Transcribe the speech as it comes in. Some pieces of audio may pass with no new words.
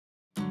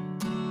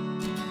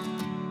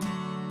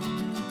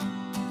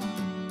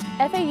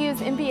FAU's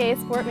MBA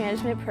Sport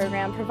Management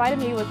program provided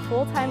me with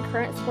full-time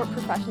current sport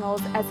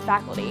professionals as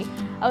faculty.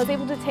 I was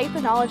able to take the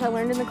knowledge I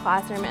learned in the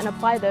classroom and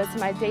apply those to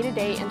my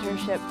day-to-day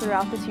internship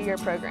throughout the 2-year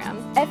program.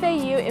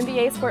 FAU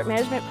MBA Sport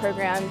Management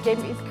program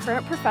gave me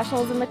current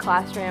professionals in the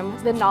classroom,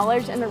 the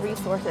knowledge and the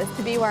resources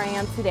to be where I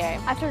am today.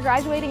 After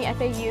graduating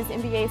FAU's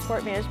MBA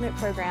Sport Management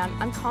program,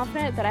 I'm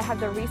confident that I have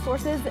the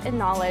resources and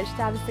knowledge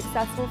to have a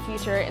successful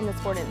future in the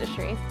sport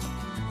industry.